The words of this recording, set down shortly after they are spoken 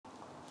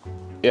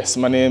Yes,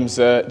 my name's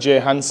Jay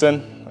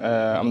Hanson.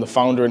 I'm the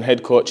founder and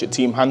head coach at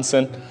Team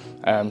Hanson.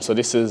 So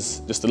this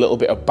is just a little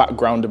bit of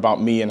background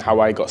about me and how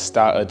I got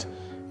started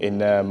in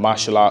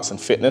martial arts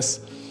and fitness.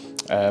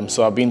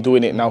 So I've been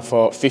doing it now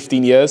for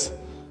 15 years.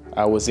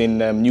 I was in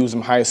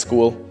Newsham High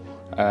School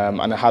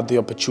and I had the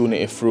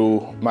opportunity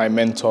through my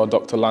mentor,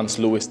 Dr. Lance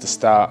Lewis, to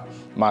start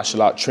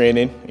martial art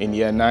training in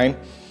year 9.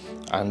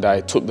 And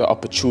I took the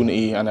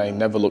opportunity and I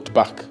never looked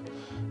back.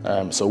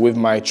 So with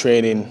my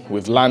training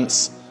with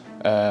Lance,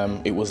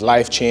 it was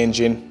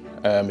life-changing.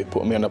 It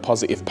put me on a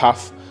positive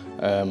path,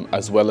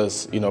 as well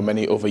as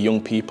many other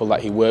young people that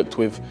he worked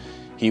with.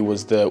 He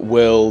was the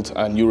world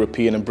and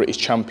European and British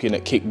champion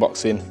at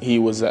kickboxing. He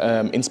was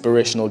an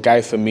inspirational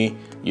guy for me,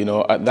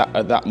 at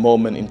that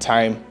moment in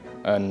time,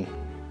 and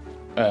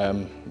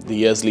the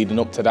years leading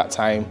up to that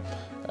time.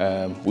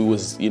 We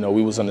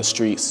was on the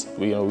streets.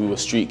 We were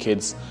street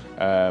kids.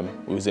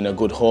 We was in a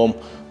good home,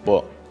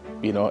 but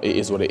it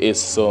is what it is.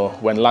 So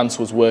when Lance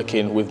was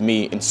working with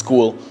me in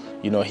school,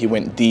 he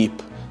went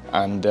deep,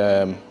 and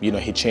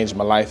he changed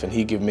my life, and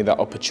he gave me that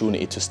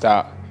opportunity to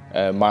start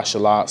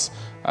martial arts,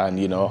 and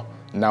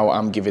now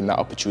I'm giving that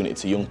opportunity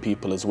to young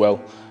people as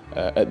well.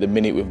 At the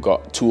minute we've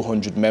got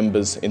 200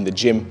 members in the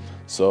gym,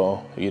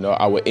 so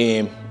our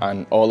aim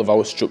and all of our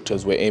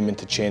instructors, we're aiming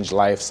to change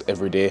lives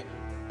every day.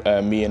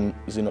 Me and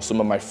some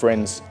of my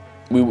friends,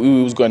 we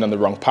was going on the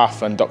wrong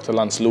path, and Dr.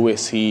 Lance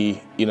Lewis,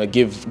 he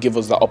give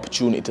us that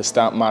opportunity to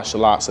start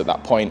martial arts at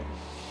that point,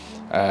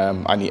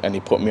 and he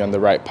put me on the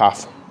right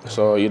path.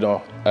 So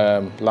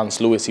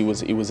Lance Lewis, he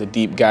was a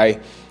deep guy.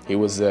 He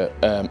was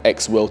an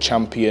ex-world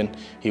champion.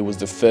 He was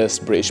the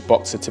first British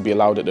boxer to be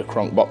allowed at the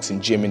Kronk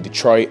Boxing Gym in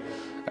Detroit,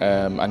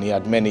 and he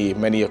had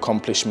many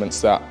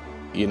accomplishments that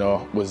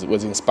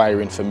was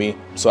inspiring for me.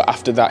 So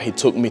after that, he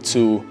took me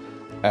to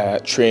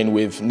train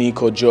with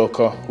Nico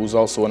Joker, who's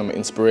also one of my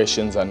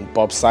inspirations, and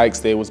Bob Sykes.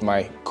 They was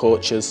my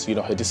coaches,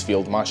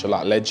 Huddersfield martial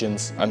art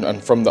legends.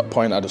 And from that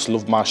point, I just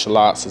loved martial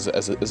arts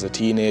as a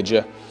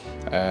teenager.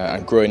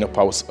 And growing up,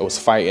 I was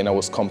fighting, I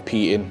was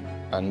competing,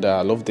 and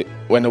I loved it.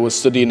 When I was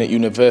studying at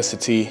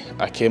university,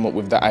 I came up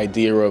with the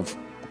idea of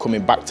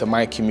coming back to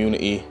my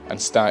community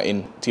and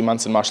starting Team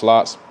Hanson Martial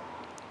Arts.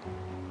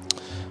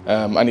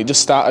 And it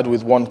just started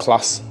with one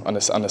class on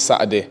a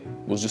Saturday.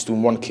 We was just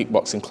doing one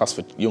kickboxing class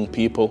for young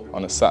people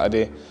on a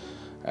Saturday.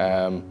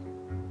 And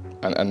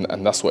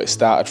that's what it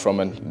started from,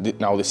 and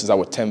now this is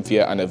our 10th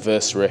year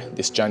anniversary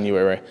this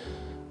January.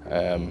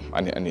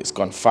 And it's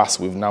gone fast.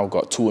 We've now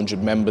got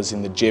 200 members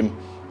in the gym,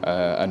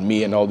 and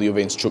me and all the other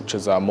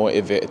instructors are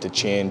motivated to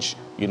change,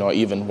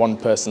 even one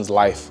person's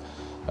life.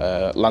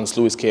 Lance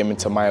Lewis came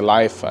into my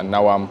life, and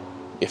now I'm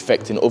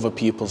affecting other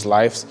people's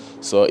lives.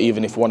 So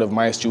even if one of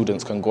my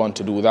students can go on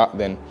to do that,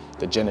 then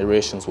the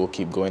generations will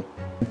keep going.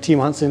 Team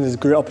Hanson is a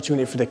great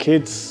opportunity for the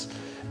kids.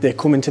 They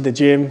come into the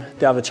gym,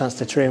 they have a chance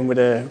to train with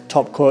the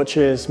top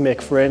coaches,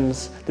 make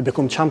friends. They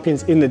become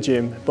champions in the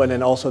gym, but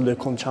then also they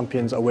become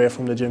champions away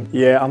from the gym.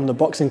 Yeah, I'm the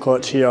boxing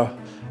coach here,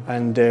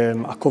 and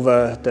I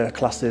cover the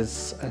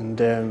classes,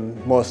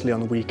 and mostly on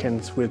the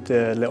weekends with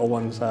the little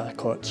ones that I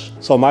coach.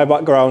 So my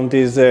background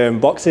is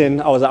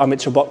boxing. I was an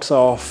amateur boxer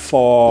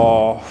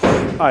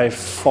I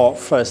fought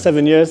for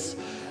 7 years.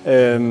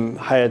 I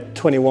had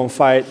 21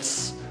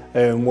 fights,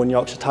 won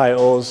Yorkshire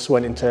titles,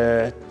 went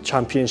into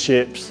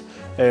championships.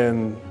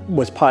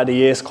 Was part of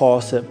the ACE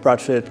course at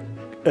Bradford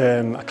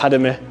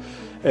Academy,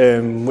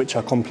 which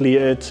I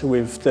completed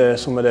with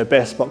some of the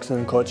best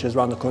boxing coaches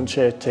around the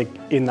country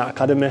in that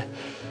academy.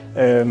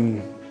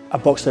 I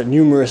boxed at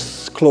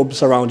numerous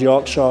clubs around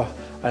Yorkshire,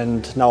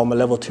 and now I'm a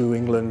level 2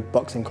 England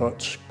boxing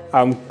coach.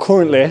 I'm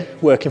currently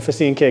working for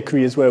C&K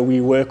Careers, where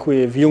we work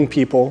with young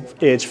people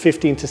aged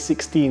 15 to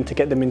 16 to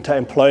get them into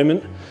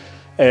employment.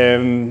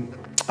 And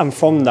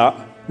from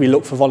that, we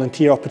look for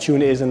volunteer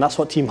opportunities, and that's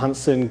what Team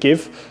Hanson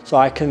give. So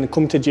I can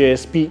come to Jay,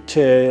 speak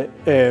to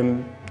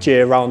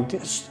Jay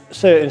around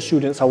certain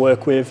students I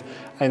work with,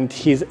 and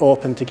he's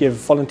open to give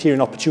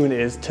volunteering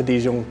opportunities to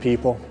these young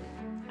people.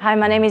 Hi,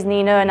 my name is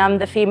Nina, and I'm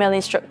the female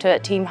instructor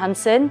at Team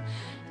Hanson.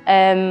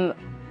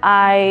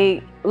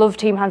 I love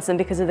Team Hanson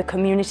because of the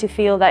community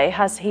feel that it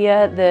has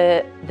here,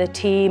 the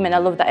team, and I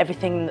love that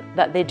everything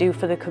that they do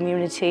for the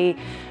community,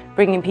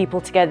 bringing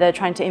people together,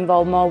 trying to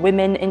involve more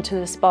women into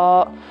the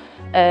sport.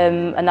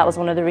 And that was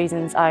one of the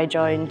reasons I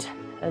joined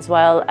as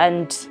well.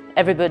 And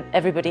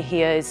everybody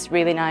here is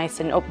really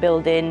nice and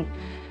upbuilding.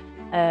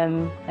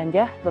 And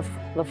yeah,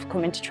 love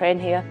coming to train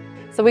here.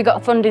 So we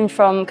got funding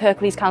from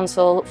Kirklees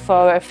Council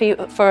for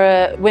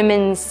a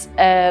women's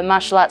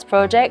martial arts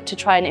project to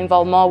try and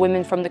involve more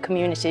women from the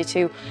community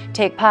to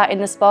take part in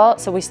the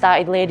sport. So we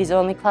started ladies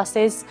only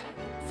classes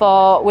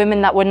for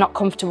women that were not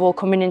comfortable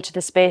coming into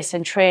the space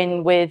and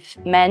train with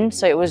men,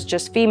 so it was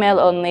just female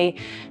only.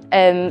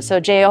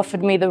 So Jay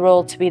offered me the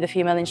role to be the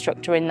female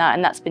instructor in that,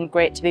 and that's been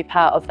great to be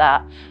part of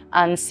that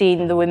and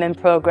seeing the women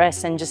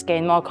progress and just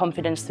gain more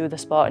confidence through the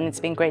sport, and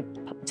it's been great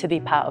to be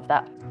part of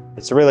that.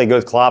 It's a really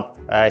good club.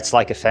 It's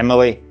like a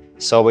family,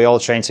 so we all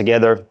train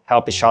together,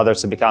 help each other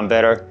to become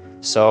better.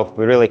 So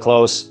we're really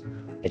close.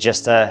 It's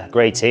just a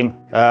great team.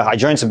 I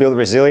joined to build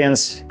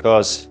resilience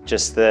because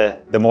just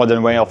the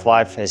modern way of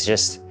life is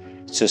just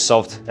too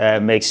soft,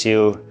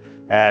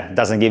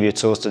 doesn't give you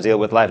tools to deal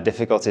with life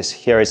difficulties.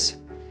 Here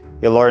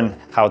you learn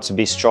how to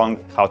be strong,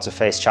 how to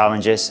face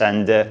challenges,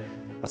 and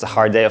after a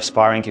hard day of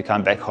sparring, you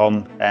come back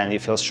home and you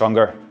feel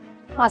stronger.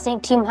 I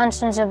think Team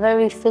Hanson is a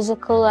very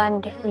physical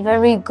and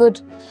very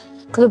good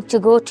club to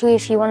go to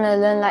if you want to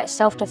learn like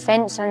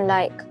self-defense and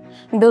like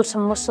build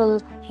some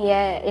muscle.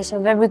 Yeah, it's a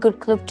very good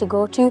club to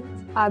go to.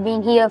 I've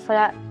been here for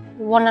like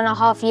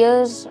 1.5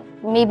 years,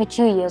 maybe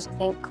 2 years, I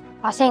think.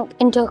 I think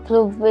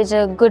Interclub is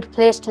a good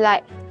place to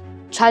like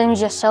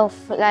challenge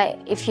yourself, like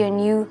if you're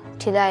new,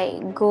 to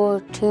like go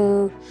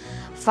to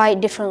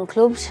fight different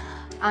clubs.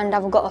 And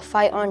I've got a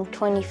fight on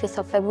 25th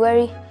of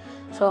February,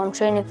 so I'm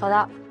training for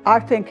that.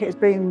 I think it's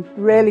been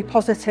really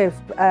positive.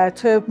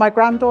 Two of my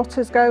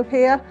granddaughters go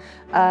here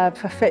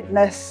for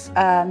fitness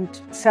and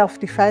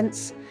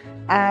self-defence,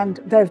 and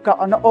they've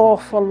got an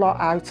awful lot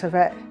out of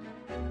it.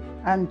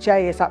 And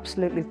Jay is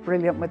absolutely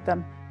brilliant with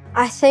them.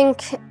 I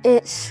think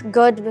it's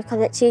good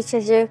because it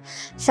teaches you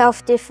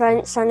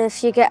self-defence, and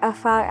if you get a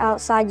fight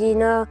outside, you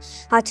know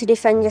how to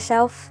defend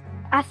yourself.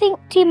 I think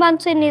Team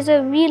Hanson is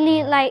a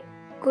really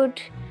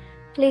good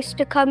place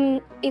to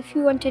come if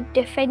you want to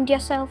defend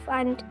yourself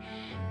and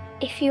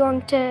if you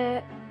want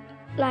to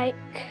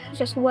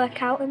just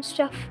work out and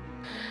stuff.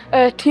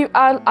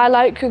 I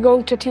like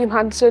going to Team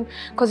Hanson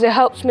because it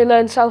helps me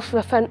learn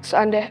self-defence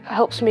and it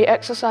helps me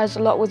exercise a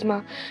lot with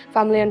my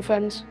family and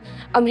friends.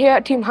 I'm here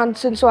at Team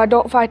Hanson so I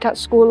don't fight at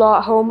school or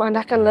at home, and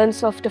I can learn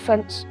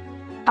self-defence.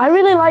 I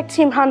really like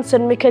Team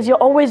Hanson because you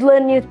always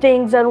learn new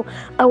things, and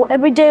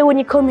every day when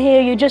you come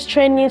here you just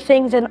train new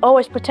things and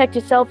always protect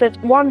yourself if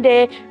one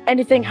day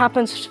anything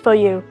happens for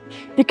you.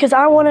 Because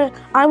I want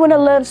to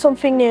learn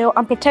something new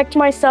and protect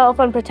myself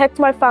and protect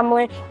my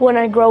family when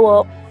I grow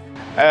up.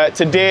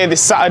 Today,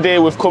 this Saturday,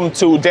 we've come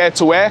to Dare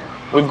to Wear.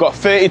 We've got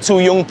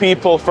 32 young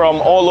people from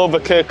all over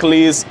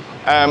Kirklees.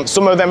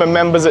 Some of them are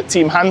members at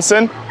Team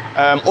Hanson,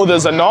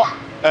 others are not.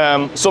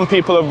 Some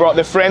people have brought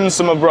their friends,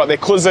 some have brought their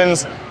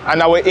cousins,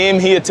 and our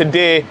aim here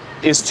today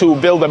is to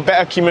build a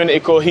better community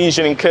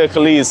cohesion in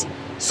Kirklees.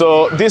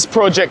 So this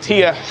project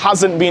here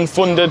hasn't been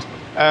funded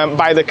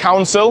by the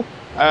council.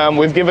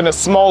 We've given a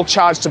small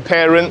charge to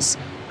parents,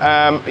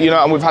 and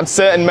we've had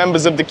certain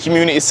members of the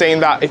community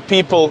saying that if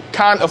people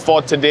can't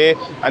afford today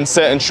and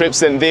certain trips,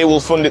 then they will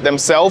fund it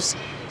themselves.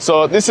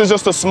 So this is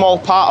just a small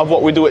part of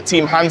what we do at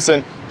Team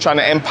Hanson, trying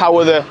to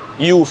empower the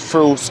youth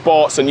through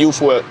sports and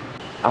youth work.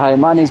 Hi,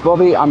 my name's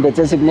Bobby. I'm the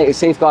designated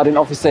safeguarding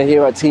officer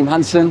here at Team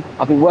Hanson.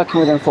 I've been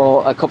working with them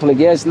for a couple of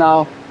years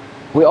now.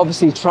 We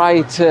obviously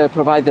try to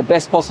provide the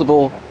best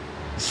possible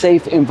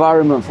safe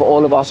environment for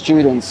all of our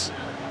students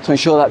to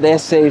ensure that they're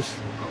safe,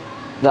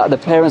 that the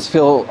parents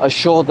feel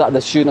assured that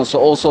the students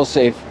are also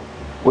safe.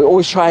 We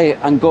always try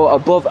and go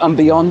above and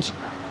beyond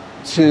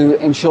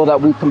to ensure that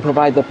we can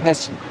provide the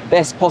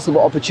best possible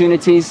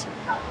opportunities.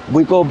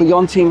 We go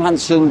beyond Team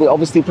Hanson. We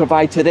obviously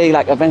provide today,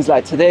 events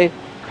like today,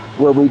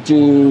 where we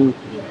do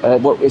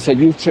it's a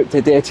youth trip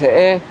to Dare to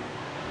Air.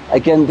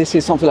 Again, this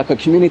is something like a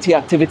community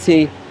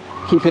activity,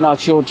 keeping our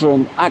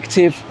children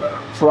active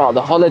throughout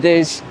the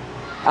holidays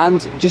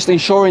and just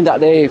ensuring that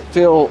they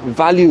feel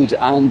valued,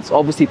 and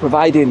obviously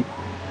providing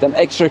them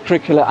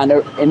extracurricular and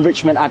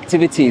enrichment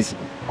activities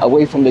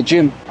away from the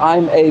gym.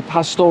 I'm a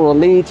pastoral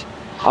lead.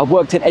 I've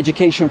worked in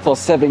education for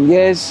 7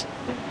 years.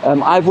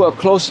 I've worked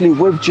closely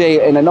with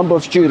Jay and a number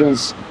of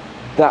students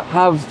that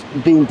have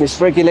been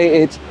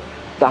dysregulated,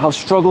 that have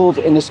struggled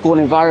in the school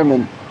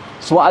environment.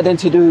 So what I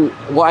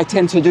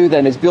tend to do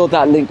then is build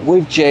that link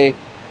with Jay,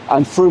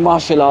 and through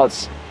martial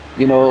arts,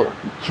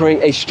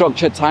 create a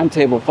structured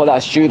timetable for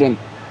that student,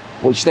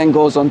 which then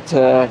goes on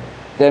to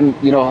them,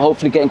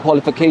 hopefully getting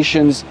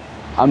qualifications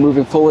and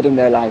moving forward in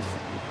their life.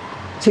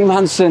 Team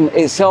Hanson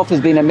itself has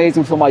been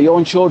amazing for my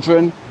own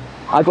children.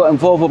 I got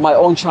involved with my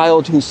own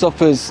child who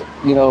suffers,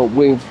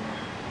 with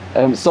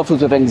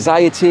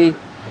anxiety.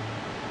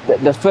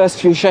 The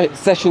first few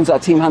sessions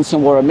at Team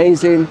Hanson were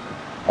amazing.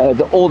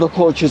 All the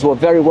coaches were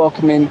very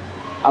welcoming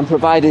and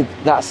provided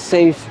that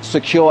safe,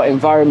 secure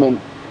environment.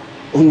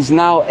 He's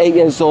now 8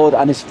 years old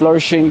and is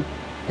flourishing.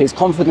 His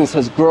confidence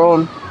has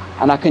grown,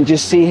 and I can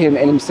just see him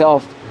in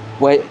himself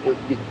where,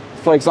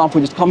 for example,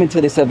 just coming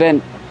to this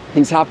event,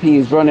 he's happy,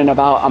 he's running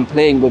about and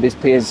playing with his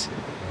peers.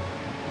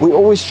 We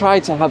always try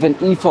to have an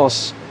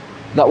ethos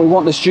that we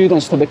want the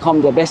students to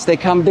become the best they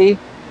can be,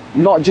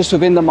 not just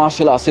within the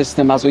martial arts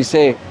system, as we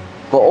say,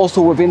 but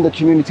also within the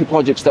community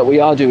projects that we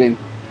are doing.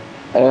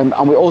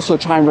 And we also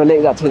try and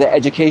relate that to their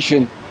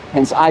education,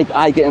 hence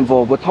I get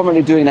involved. We're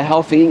currently doing a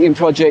healthy eating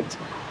project,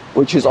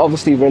 which is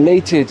obviously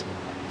related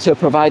to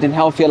providing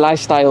healthier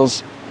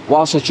lifestyles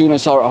whilst the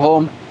students are at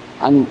home,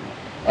 and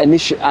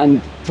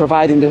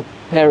providing the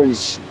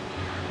parents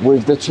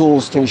with the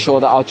tools to ensure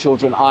that our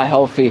children are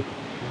healthy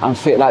and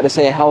fit. Like they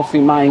say, a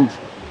healthy mind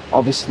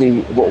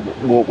obviously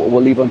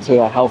will lead on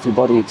to a healthy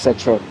body,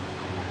 etc.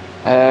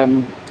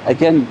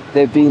 Again,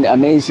 they've been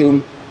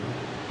amazing.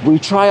 We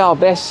try our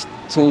best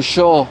to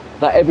ensure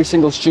that every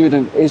single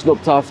student is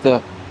looked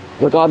after,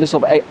 regardless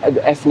of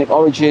ethnic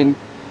origin,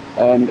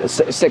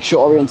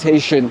 sexual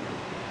orientation.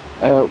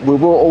 We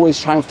will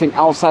always try and think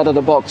outside of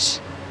the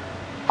box.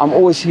 I'm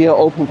always here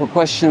open for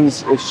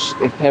questions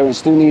if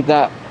parents do need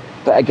that.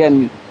 But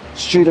again,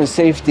 student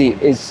safety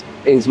is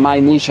my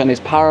niche and is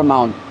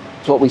paramount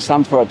to what we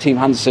stand for at Team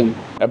Hanson.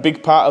 A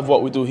big part of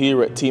what we do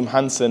here at Team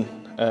Hanson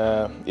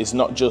is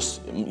not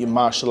just your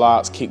martial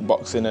arts,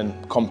 kickboxing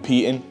and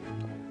competing.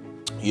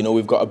 You know,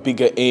 we've got a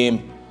bigger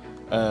aim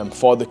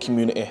for the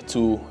community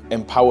to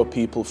empower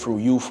people through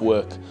youth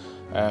work.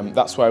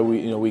 That's why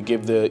we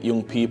give the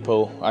young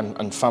people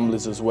and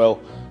families as well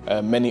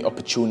many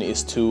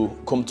opportunities to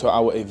come to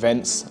our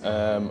events,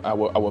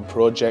 our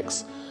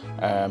projects.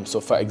 So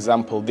for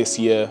example, this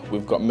year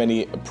we've got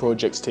many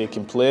projects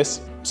taking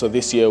place. So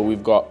this year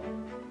we've got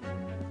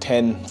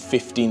 10,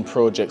 15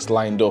 projects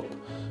lined up,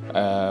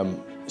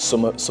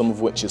 some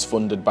of which is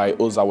funded by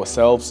us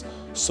ourselves,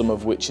 some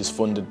of which is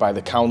funded by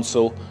the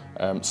council,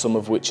 some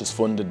of which is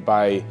funded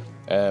by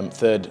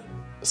third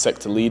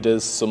sector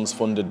leaders, some's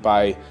funded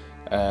by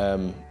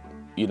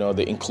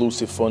the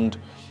Inclusive Fund.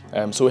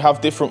 So we have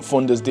different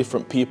funders,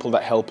 different people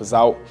that help us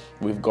out.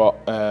 We've got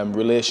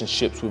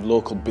relationships with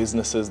local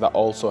businesses that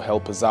also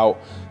help us out.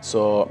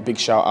 So big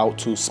shout out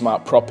to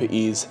Smart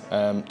Properties,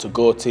 to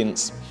Go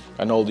Tints,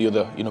 and all the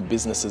other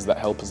businesses that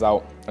help us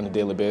out on a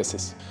daily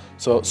basis.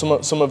 So some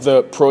of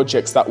the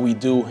projects that we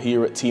do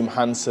here at Team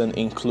Hanson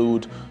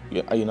include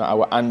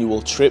our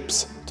annual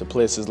trips to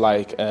places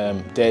like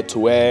Dare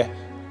to Air,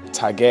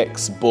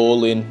 TagX,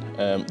 bowling,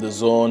 the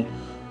Zone.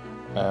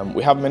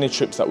 We have many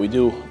trips that we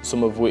do,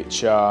 some of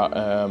which are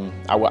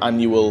our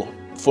annual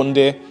fun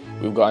day.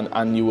 We've got an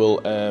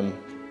annual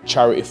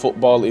charity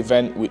football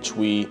event which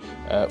we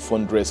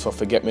fundraise for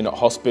Forget Me Not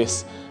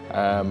Hospice.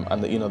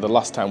 And the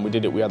last time we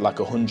did it, we had like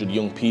 100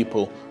 young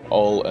people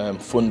all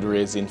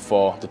fundraising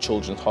for the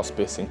Children's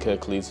Hospice in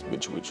Kirklees,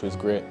 which was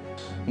great.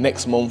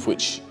 Next month,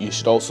 which you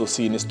should also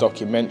see in this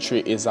documentary,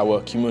 is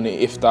our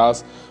community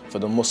iftars for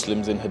the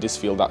Muslims in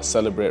Huddersfield that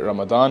celebrate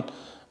Ramadan.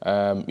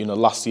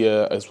 Last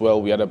year as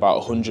well, we had about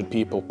 100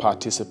 people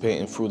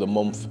participating through the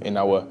month in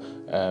our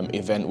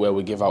event where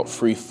we give out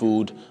free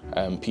food.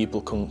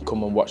 People can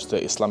come and watch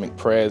the Islamic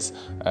prayers,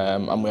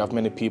 and we have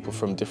many people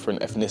from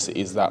different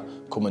ethnicities that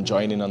come and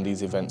join in on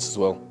these events as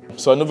well.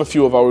 So another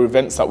few of our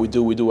events that we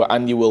do an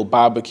annual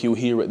barbecue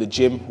here at the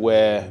gym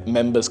where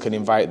members can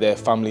invite their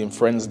family and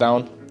friends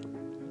down.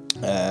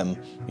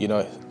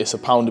 It's a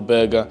 £1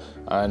 burger,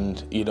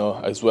 and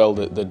as well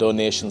the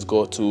donations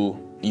go to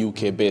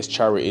UK-based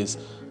charities.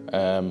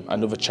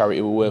 Another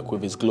charity we work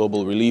with is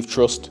Global Relief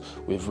Trust.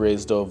 We've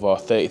raised over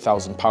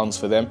 £30,000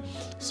 for them.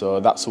 So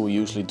that's who we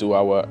usually do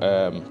our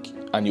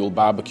annual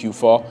barbecue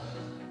for.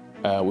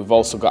 We've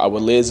also got our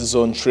Laser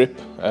Zone trip.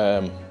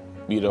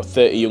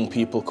 30 young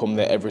people come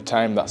there every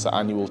time. That's an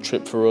annual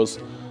trip for us.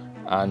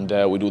 And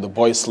we do the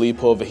boys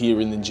sleepover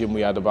here in the gym.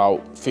 We had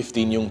about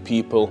 15 young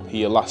people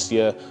here last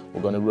year.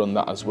 We're going to run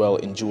that as well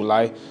in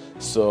July.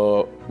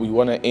 So we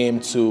want to aim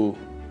to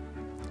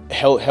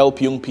help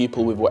young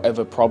people with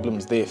whatever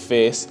problems they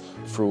face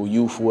through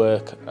youth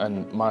work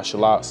and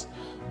martial arts.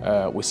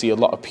 We see a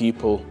lot of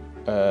people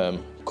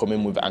come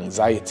in with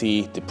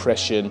anxiety,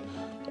 depression,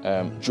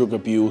 drug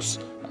abuse.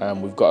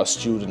 We've got a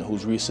student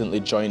who's recently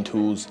joined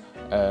who's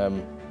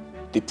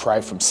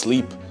deprived from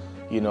sleep.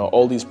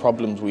 All these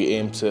problems we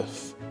aim to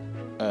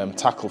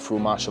tackle through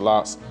martial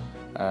arts,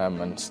 and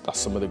that's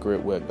some of the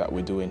great work that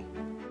we're doing.